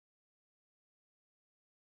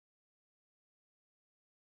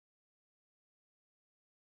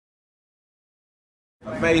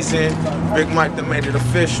Amazing. Big Mike that made it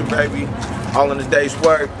official, baby. All in the day's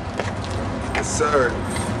work. Yes, sir.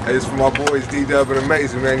 Hey, it's for my boys D-Dubb and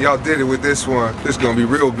Amazin, man. Y'all did it with this one. This gonna be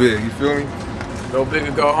real big, you feel me? Go big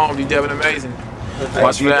or go home, D-Dubb and Amazin.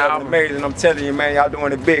 Watch for the album. Amazing. I'm telling you, man, y'all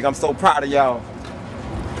doing it big. I'm so proud of y'all.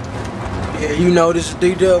 Yeah, you know, this is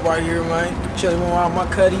D-Dubb right here, man. Chilling with all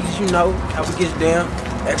my cutties, you know how we get down.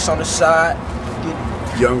 X on the side.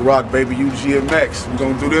 Young Rock, baby, Ugmx. We're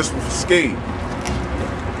gonna do this one for ski.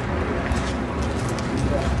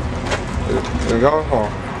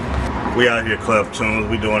 We out here, Club Tunes.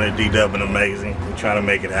 We doing it D-Dubb and Amazin. We trying to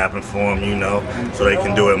make it happen for them, you know, so they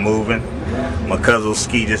can do it moving. My cousin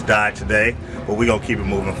Ski just died today, but we gonna keep it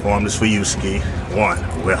moving for him. This for you, Ski. One,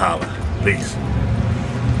 we'll holla. Peace.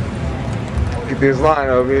 Keep this line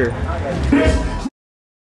over here.